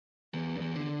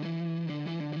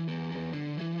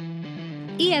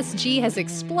ESG has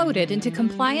exploded into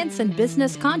compliance and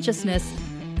business consciousness.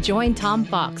 Join Tom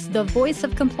Fox, the voice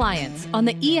of compliance, on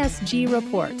the ESG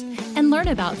Report and learn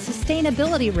about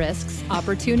sustainability risks,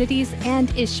 opportunities,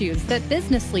 and issues that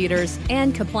business leaders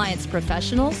and compliance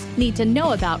professionals need to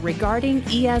know about regarding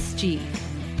ESG.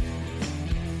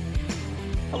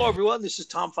 Hello, everyone. This is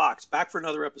Tom Fox, back for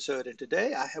another episode. And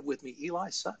today I have with me Eli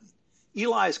Sutton.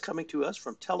 Eli is coming to us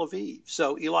from Tel Aviv.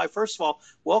 So, Eli, first of all,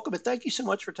 welcome and thank you so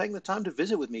much for taking the time to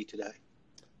visit with me today.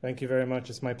 Thank you very much.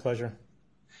 It's my pleasure.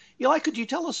 Eli, could you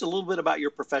tell us a little bit about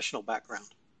your professional background?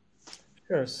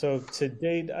 Sure. So to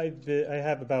date, I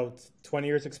have about 20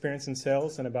 years experience in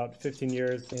sales and about 15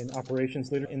 years in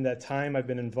operations leader. In that time, I've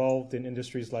been involved in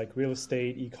industries like real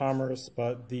estate, e-commerce,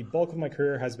 but the bulk of my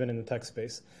career has been in the tech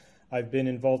space. I've been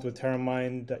involved with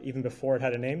TerraMind even before it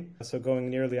had a name, so going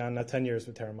nearly on 10 years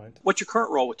with TerraMind. What's your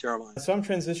current role with TerraMind? So I'm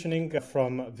transitioning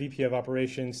from VP of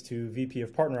Operations to VP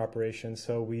of Partner Operations.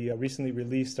 So we recently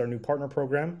released our new partner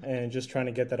program and just trying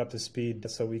to get that up to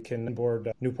speed so we can onboard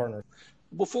new partners.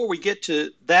 Before we get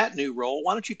to that new role,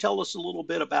 why don't you tell us a little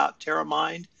bit about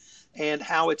TerraMind and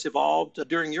how it's evolved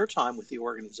during your time with the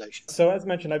organization? So as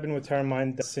mentioned, I've been with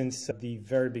TerraMind since the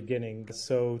very beginning.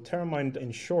 So TerraMind, in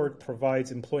short,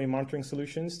 provides employee monitoring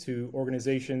solutions to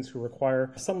organizations who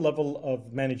require some level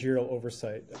of managerial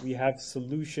oversight. We have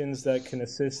solutions that can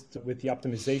assist with the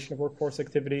optimization of workforce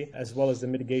activity, as well as the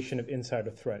mitigation of insider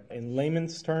threat. In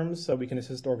layman's terms, we can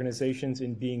assist organizations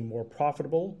in being more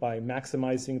profitable by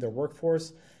maximizing their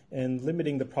workforce and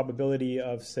limiting the probability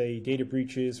of, say, data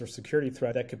breaches or security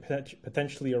threat that could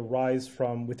potentially arise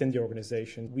from within the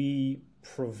organization. We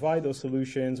provide those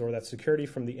solutions or that security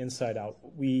from the inside out.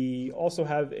 We also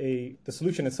have the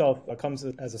solution itself comes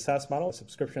as a SaaS model, a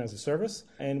subscription as a service,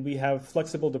 and we have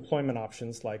flexible deployment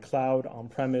options like cloud,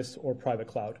 on-premise, or private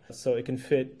cloud. So it can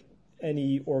fit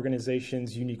any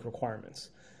organization's unique requirements.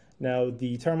 Now,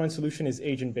 the TerraMind solution is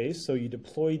agent-based, so you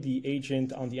deploy the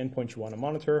agent on the endpoint you want to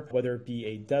monitor, whether it be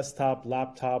a desktop,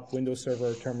 laptop, Windows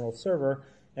server, terminal server,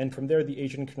 and from there the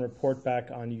agent can report back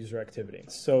on user activity.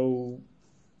 So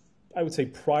I would say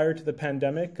prior to the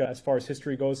pandemic, as far as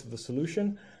history goes of the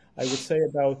solution, I would say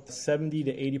about 70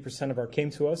 to 80% of our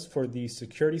came to us for the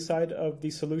security side of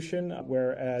the solution,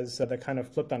 whereas that kind of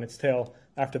flipped on its tail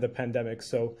after the pandemic.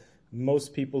 So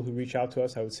most people who reach out to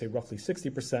us, I would say roughly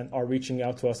 60%, are reaching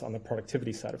out to us on the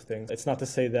productivity side of things. It's not to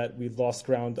say that we've lost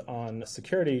ground on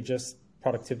security, just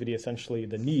productivity, essentially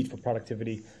the need for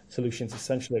productivity solutions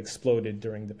essentially exploded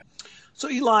during the pandemic. So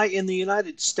Eli, in the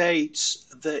United States,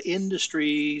 the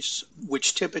industries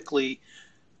which typically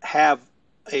have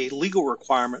a legal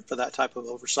requirement for that type of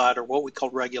oversight are what we call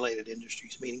regulated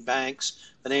industries, meaning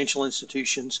banks, financial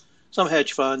institutions, some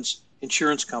hedge funds,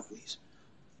 insurance companies.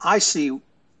 I see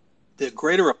the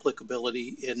greater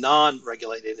applicability in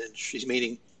non-regulated industries,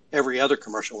 meaning every other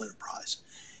commercial enterprise.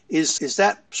 Is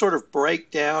that sort of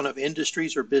breakdown of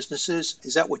industries or businesses,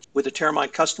 is that with the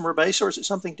TerraMind customer base, or is it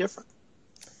something different?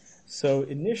 So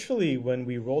initially, when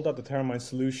we rolled out the TerraMind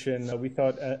solution, we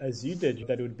thought, as you did,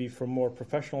 that it would be for more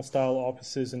professional style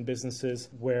offices and businesses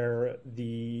where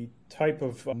the type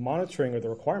of monitoring or the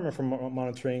requirement for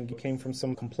monitoring came from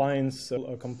some compliance,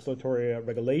 compulsory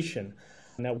regulation.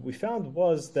 Now, what we found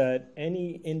was that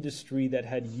any industry that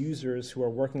had users who are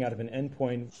working out of an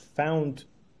endpoint found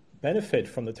benefit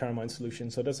from the TerraMind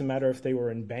solution. So it doesn't matter if they were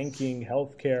in banking,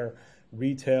 healthcare,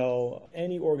 retail,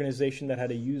 any organization that had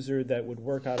a user that would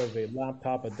work out of a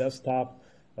laptop, a desktop,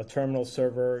 a terminal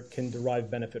server can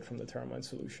derive benefit from the TerraMind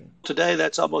solution. Today,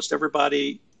 that's almost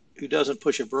everybody who doesn't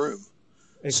push a broom.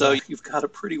 Exactly. So you've got a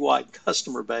pretty wide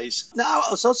customer base. Now,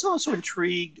 I was also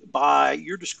intrigued by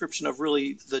your description of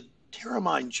really the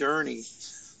TerraMind journey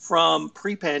from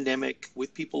pre-pandemic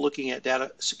with people looking at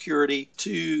data security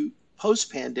to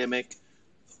post-pandemic,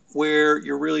 where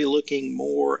you're really looking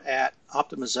more at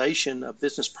optimization of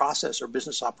business process or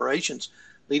business operations,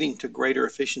 leading to greater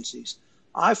efficiencies.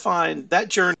 I find that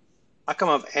journey, I come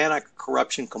of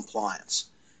anti-corruption compliance,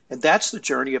 and that's the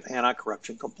journey of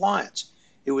anti-corruption compliance.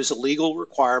 It was a legal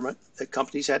requirement that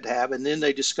companies had to have, and then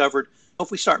they discovered if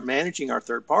we start managing our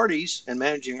third parties and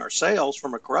managing our sales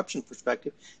from a corruption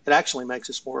perspective, it actually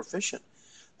makes us more efficient.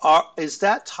 Is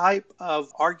that type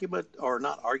of argument, or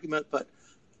not argument, but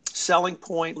selling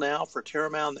point now for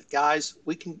TerraMind that, guys,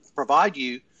 we can provide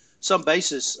you some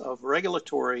basis of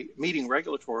meeting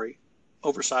regulatory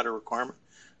oversight or requirement,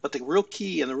 but the real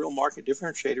key and the real market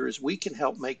differentiator is we can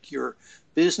help make your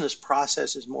business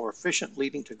processes more efficient,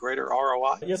 leading to greater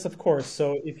ROI? Yes, of course.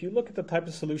 So if you look at the type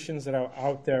of solutions that are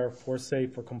out there for, say,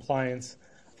 for compliance,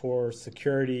 for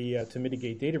security, to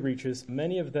mitigate data breaches,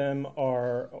 many of them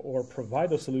are or provide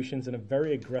those solutions in a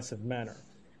very aggressive manner.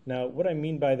 Now, what I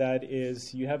mean by that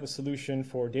is you have a solution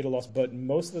for data loss, but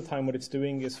most of the time what it's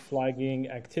doing is flagging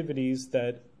activities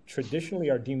that traditionally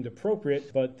are deemed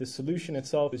appropriate, but the solution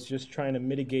itself is just trying to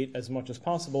mitigate as much as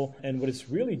possible. And what it's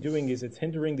really doing is it's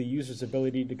hindering the user's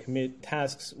ability to commit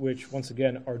tasks which, once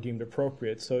again, are deemed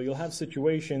appropriate. So you'll have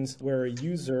situations where a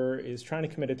user is trying to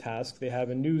commit a task, they have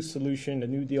a new solution, a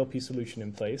new DLP solution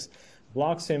in place,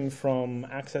 blocks him from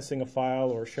accessing a file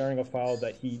or sharing a file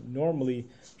that he normally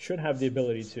should have the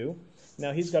ability to.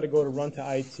 Now he's got to go to run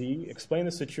to IT, explain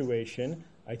the situation.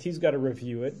 IT's got to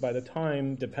review it. By the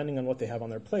time, depending on what they have on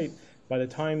their plate, by the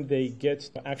time they get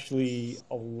to actually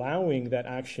allowing that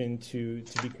action to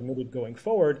be committed going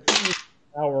forward, an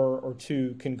hour or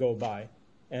two can go by.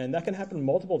 And that can happen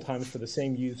multiple times for the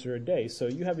same user a day. So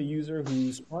you have a user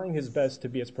who's trying his best to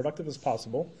be as productive as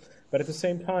possible, but at the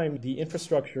same time, the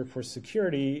infrastructure for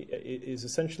security is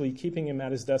essentially keeping him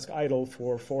at his desk idle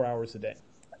for 4 hours a day.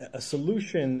 A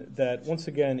solution that, once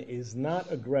again, is not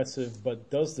aggressive but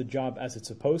does the job as it's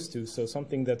supposed to, so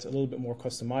something that's a little bit more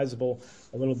customizable,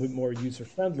 a little bit more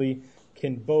user-friendly,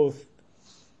 can both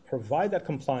provide that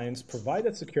compliance, provide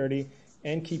that security,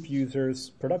 and keep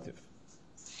users productive.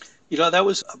 You know, that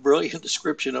was a brilliant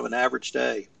description of an average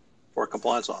day for a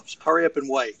compliance officer. Hurry up and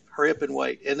wait. Hurry up and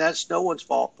wait. And that's no one's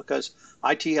fault because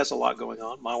IT has a lot going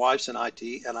on. My wife's in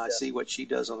IT, and I see what she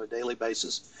does on a daily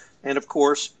basis. And, of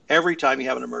course, every time you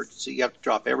have an emergency, you have to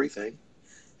drop everything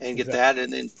and get that.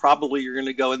 And then probably you're going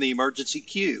to go in the emergency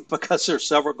queue because there's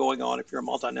several going on if you're a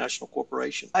multinational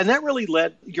corporation. And that really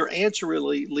your answer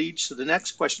really leads to the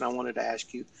next question I wanted to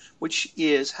ask you, which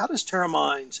is how does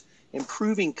TerraMind's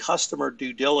improving customer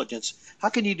due diligence, how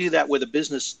can you do that with a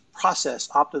business process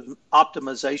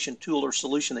optimization tool or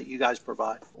solution that you guys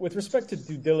provide? With respect to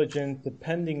due diligence,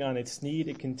 depending on its need,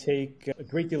 it can take a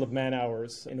great deal of man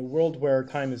hours. In a world where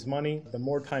time is money, the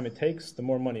more time it takes, the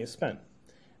more money is spent.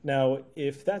 Now,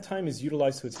 if that time is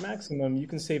utilized to its maximum, you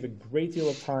can save a great deal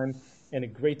of time and a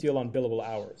great deal on billable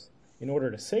hours. In order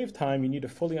to save time, you need to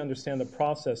fully understand the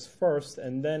process first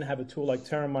and then have a tool like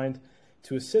TerraMind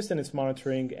to assist in its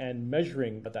monitoring and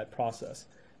measuring that process.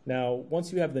 Now,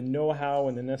 once you have the know-how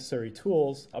and the necessary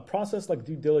tools, a process like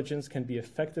due diligence can be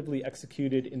effectively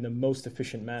executed in the most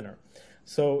efficient manner.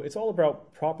 So it's all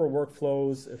about proper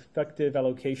workflows, effective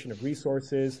allocation of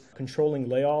resources, controlling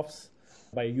layoffs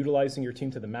by utilizing your team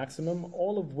to the maximum,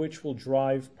 all of which will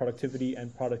drive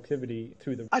productivity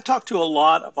through the... I talk to a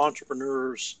lot of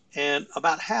entrepreneurs, and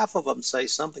about half of them say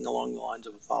something along the lines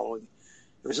of the following: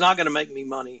 if it's not going to make me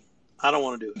money, I don't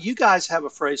want to do it. You guys have a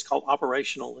phrase called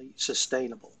operationally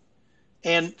sustainable.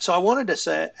 And so I wanted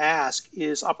to ask,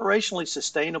 is operationally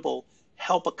sustainable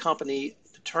help a company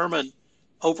determine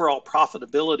overall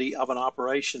profitability of an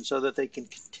operation so that they can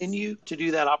continue to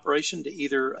do that operation to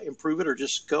either improve it or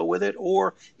just go with it?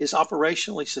 Or is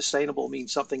operationally sustainable mean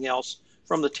something else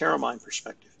from the TerraMind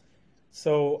perspective?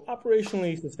 So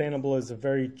operationally sustainable is a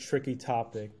very tricky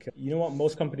topic. You know what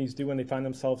most companies do when they find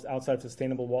themselves outside of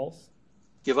sustainable walls?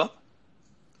 Give up?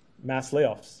 Mass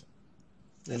layoffs.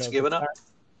 It's given up.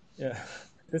 Yeah.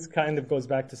 This kind of goes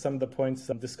back to some of the points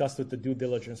discussed with the due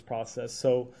diligence process.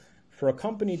 So for a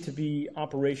company to be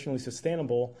operationally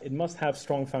sustainable, it must have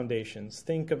strong foundations.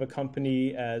 Think of a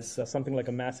company as something like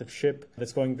a massive ship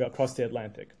that's going across the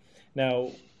Atlantic.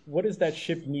 Now, what does that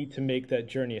ship need to make that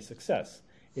journey a success?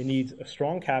 It needs a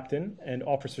strong captain and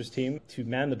officers team to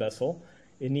man the vessel.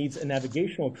 It needs a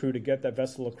navigational crew to get that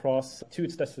vessel across to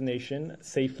its destination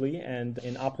safely and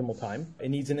in optimal time. It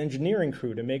needs an engineering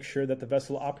crew to make sure that the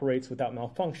vessel operates without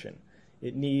malfunction.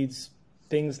 It needs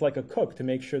things like a cook to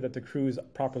make sure that the crew is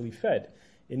properly fed.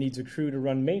 It needs a crew to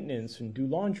run maintenance and do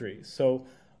laundry. So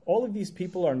all of these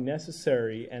people are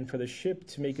necessary, and for the ship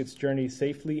to make its journey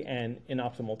safely and in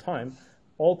optimal time,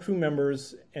 all crew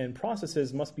members and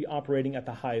processes must be operating at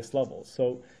the highest level.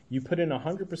 So you put in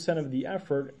 100% of the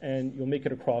effort and you'll make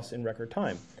it across in record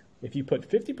time. If you put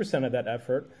 50% of that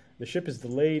effort, the ship is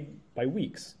delayed by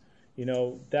weeks. You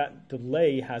know, that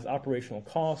delay has operational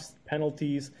costs,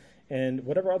 penalties, and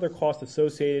whatever other costs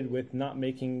associated with not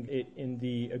making it in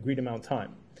the agreed amount of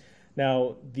time.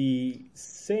 Now, the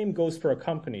same goes for a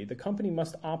company. The company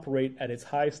must operate at its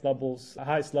highest levels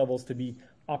to be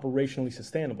operationally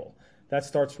sustainable. That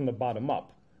starts from the bottom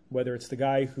up, whether it's the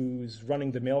guy who's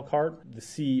running the mail cart, the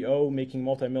CEO making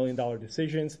multi-million-dollar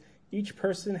decisions. Each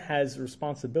person has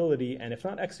responsibility, and if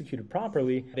not executed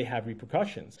properly, they have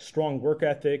repercussions. Strong work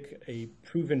ethic, a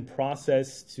proven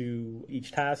process to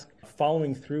each task,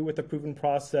 following through with the proven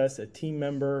process, a team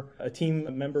member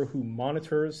who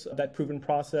monitors that proven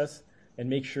process and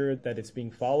makes sure that it's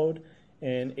being followed,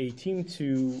 and a team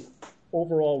to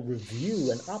overall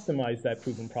review and optimize that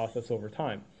proven process over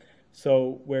time.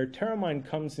 So where Terramind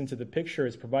comes into the picture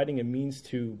is providing a means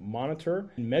to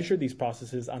monitor and measure these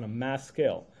processes on a mass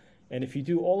scale. And if you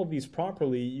do all of these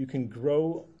properly, you can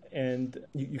grow and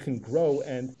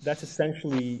that's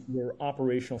essentially your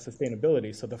operational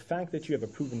sustainability. So the fact that you have a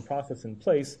proven process in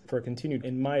place for continued,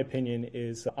 in my opinion,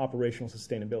 is operational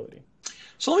sustainability.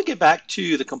 So let me get back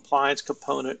to the compliance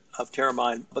component of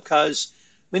Terramind, because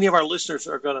many of our listeners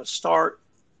are going to start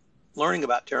learning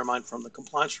about Terramind from the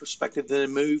compliance perspective,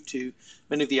 then move to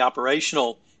many of the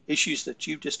operational issues that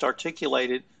you've just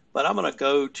articulated. But I'm going to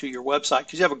go to your website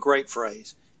because you have a great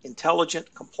phrase,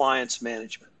 intelligent compliance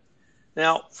management.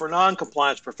 Now, for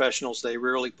non-compliance professionals, they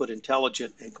rarely put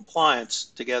intelligent and compliance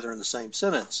together in the same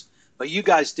sentence, but you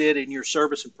guys did in your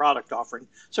service and product offering.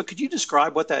 So could you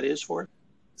describe what that is for us?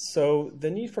 So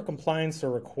the need for compliance or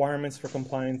requirements for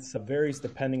compliance varies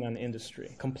depending on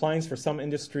industry. Compliance for some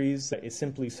industries is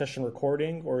simply session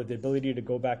recording or the ability to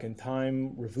go back in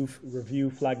time,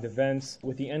 review flagged events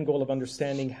with the end goal of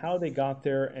understanding how they got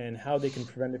there and how they can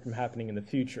prevent it from happening in the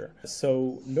future.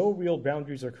 So no real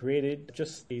boundaries are created,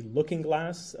 just a looking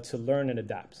glass to learn and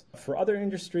adapt. For other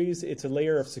industries, it's a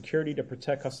layer of security to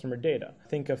protect customer data.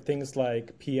 Think of things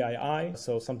like PII,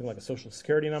 so something like a social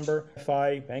security number,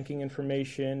 FI, banking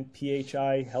information,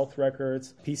 PHI, health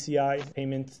records, PCI,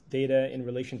 payment data in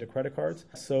relation to credit cards.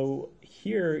 So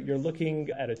here you're looking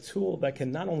at a tool that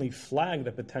can not only flag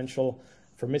the potential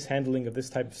for mishandling of this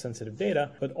type of sensitive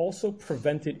data, but also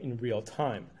prevent it in real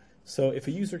time. So if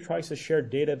a user tries to share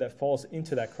data that falls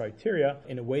into that criteria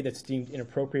in a way that's deemed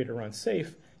inappropriate or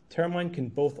unsafe, Terramind can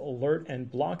both alert and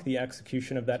block the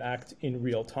execution of that act in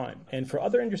real time. And for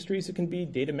other industries, it can be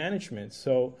data management.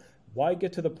 So why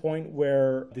get to the point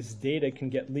where this data can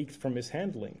get leaked from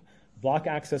mishandling? Block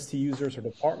access to users or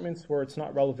departments where it's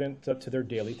not relevant to their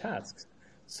daily tasks.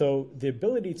 So the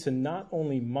ability to not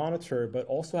only monitor, but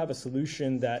also have a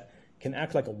solution that can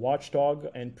act like a watchdog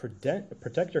and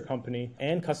protect your company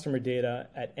and customer data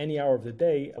at any hour of the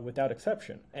day without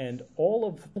exception. And all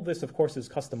of this, of course, is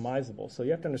customizable. So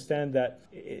you have to understand that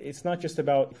it's not just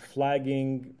about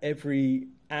flagging every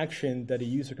action that a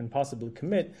user can possibly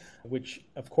commit, which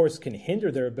of course can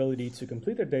hinder their ability to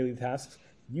complete their daily tasks.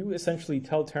 You essentially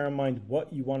tell Terramind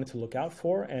what you want it to look out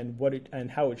for and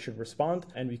how it should respond,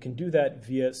 and we can do that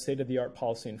via state-of-the-art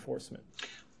policy enforcement.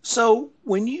 So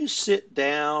when you sit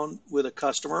down with a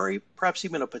customer, or perhaps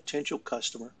even a potential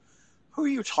customer, who are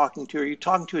you talking to? Are you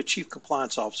talking to a chief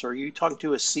compliance officer? Are you talking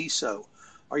to a CISO?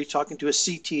 Are you talking to a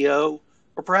CTO?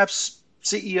 Or perhaps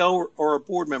CEO or a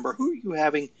board member? Who are you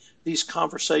having these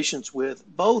conversations with,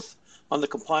 both on the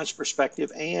compliance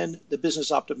perspective and the business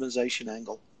optimization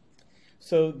angle?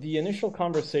 So the initial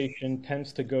conversation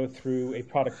tends to go through a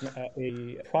product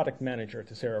manager,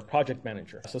 or a project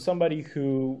manager. So somebody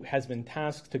who has been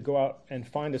tasked to go out and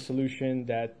find a solution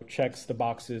that checks the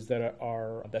boxes that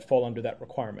fall under that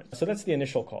requirement. So that's the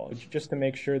initial call, just to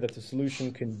make sure that the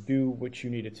solution can do what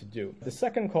you need it to do. The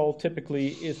second call typically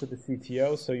is with the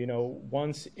CTO. So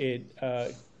once it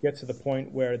gets to the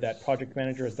point where that project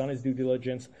manager has done his due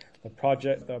diligence, the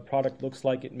product looks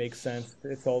like it makes sense,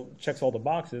 checks all the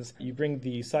boxes, you bring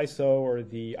the CISO or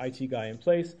the IT guy in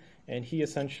place, and he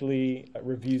essentially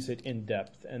reviews it in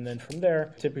depth. And then from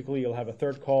there, typically you'll have a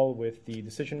third call with the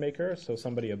decision maker, so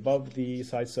somebody above the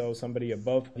CISO, somebody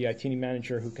above the IT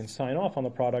manager who can sign off on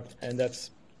the product, and that's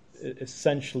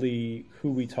essentially who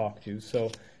we talk to.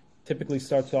 So typically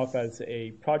starts off as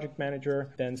a project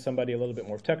manager, then somebody a little bit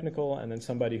more technical, and then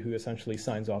somebody who essentially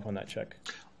signs off on that check.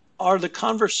 Are the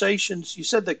conversations, you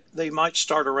said that they might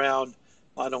start around,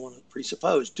 I don't want to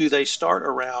presuppose, do they start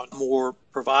around more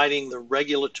providing the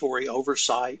regulatory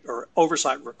oversight or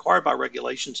oversight required by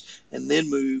regulations and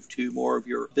then move to more of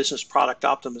your business product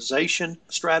optimization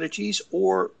strategies?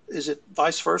 Or is it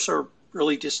vice versa, or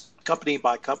really just company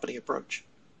by company approach?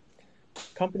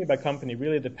 Company by company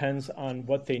really depends on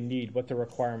what they need, what the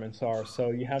requirements are.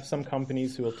 So you have some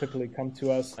companies who will typically come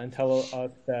to us and tell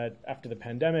us that after the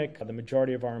pandemic, the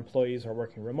majority of our employees are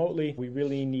working remotely. We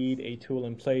really need a tool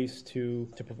in place to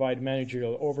provide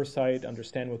managerial oversight,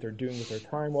 understand what they're doing with their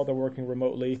time while they're working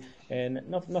remotely, and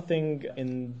nothing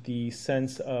in the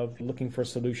sense of looking for a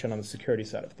solution on the security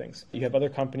side of things. You have other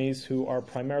companies who are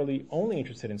primarily only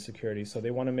interested in security, so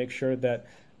they want to make sure that,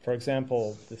 for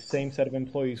example, the same set of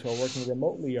employees who are working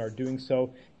remotely are doing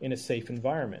so in a safe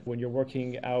environment. When you're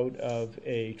working out of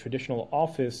a traditional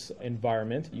office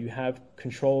environment, you have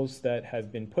controls that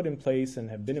have been put in place and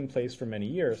have been in place for many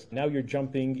years. Now you're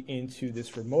jumping into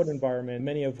this remote environment,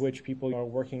 many of which people are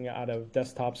working out of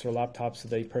desktops or laptops that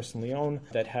they personally own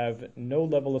that have no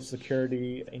level of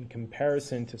security in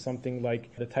comparison to something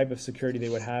like the type of security they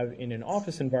would have in an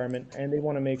office environment. And they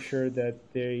want to make sure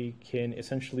that they can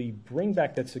essentially bring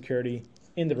back that security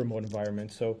in the remote environment.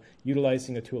 So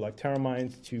utilizing a tool like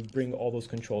Terramind to bring all those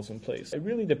controls in place. It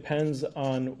really depends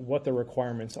on what the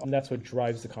requirements are, and that's what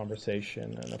drives the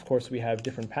conversation. And of course, we have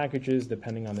different packages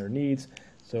depending on their needs.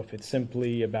 So if it's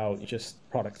simply about just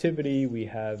productivity, we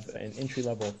have an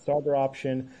entry-level starter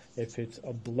option. If it's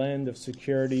a blend of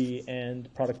security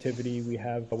and productivity, we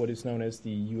have what is known as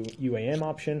the UAM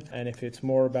option. And if it's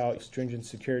more about stringent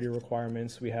security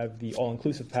requirements, we have the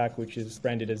all-inclusive pack, which is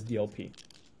branded as DLP.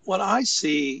 What I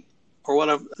see,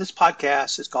 this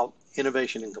podcast is called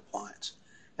Innovation in Compliance.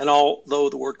 And although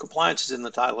the word compliance is in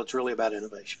the title, it's really about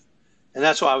innovation. And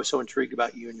that's why I was so intrigued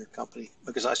about you and your company,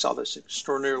 because I saw this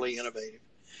extraordinarily innovative.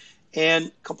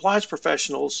 And compliance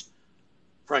professionals,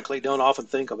 frankly, don't often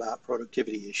think about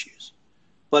productivity issues.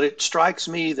 But it strikes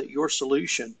me that your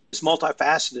solution is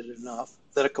multifaceted enough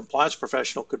that a compliance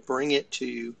professional could bring it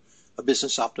to a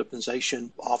business optimization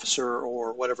officer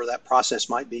or whatever that process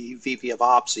might be, VP of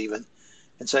Ops even,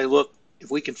 and say, look,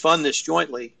 if we can fund this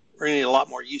jointly, we're going to get a lot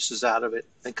more uses out of it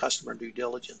than customer due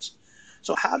diligence.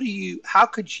 So how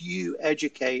could you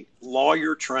educate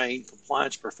lawyer-trained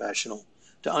compliance professional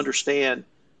to understand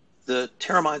the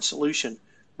Terramind solution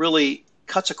really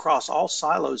cuts across all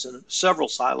silos and several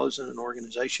silos in an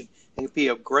organization and can be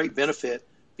of great benefit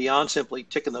beyond simply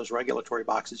ticking those regulatory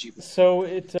boxes? So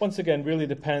it, once again, really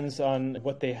depends on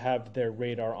what they have their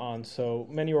radar on. So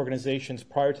many organizations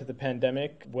prior to the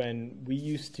pandemic, when we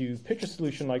used to pitch a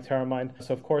solution like Terramind,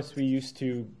 so of course we used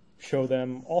to show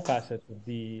them all facets of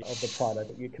the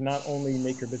product. You can not only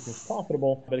make your business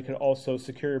profitable, but it can also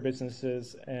secure your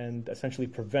businesses and essentially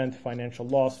prevent financial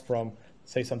loss from,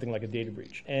 say, something like a data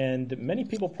breach. And many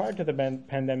people prior to the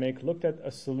pandemic looked at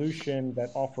a solution that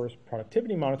offers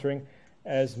productivity monitoring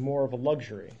as more of a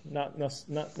luxury, not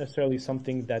necessarily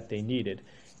something that they needed.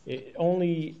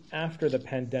 Only after the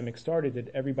pandemic started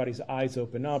did everybody's eyes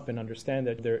open up and understand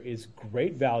that there is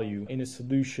great value in a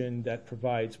solution that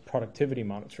provides productivity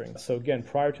monitoring. So again,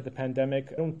 prior to the pandemic,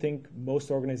 I don't think most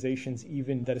organizations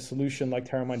even that a solution like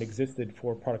Terramind existed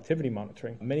for productivity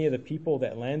monitoring. Many of the people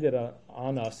that landed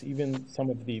on us, even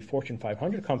some of the Fortune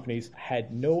 500 companies,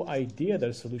 had no idea that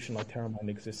a solution like Terramind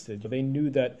existed. They knew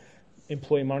that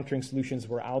employee monitoring solutions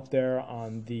were out there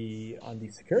on the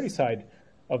security side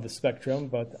of the spectrum,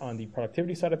 but on the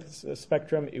productivity side of the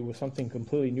spectrum, it was something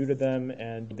completely new to them,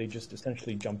 and they just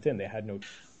essentially jumped in. They had no.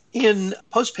 In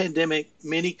post-pandemic,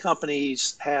 many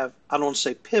companies have, I don't want to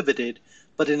say pivoted,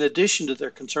 but in addition to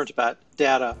their concerns about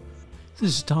data.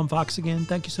 This is Tom Fox again.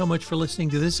 Thank you so much for listening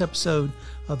to this episode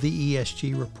of the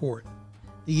ESG Report.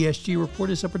 The ESG Report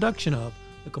is a production of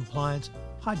the Compliance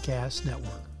Podcast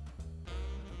Network.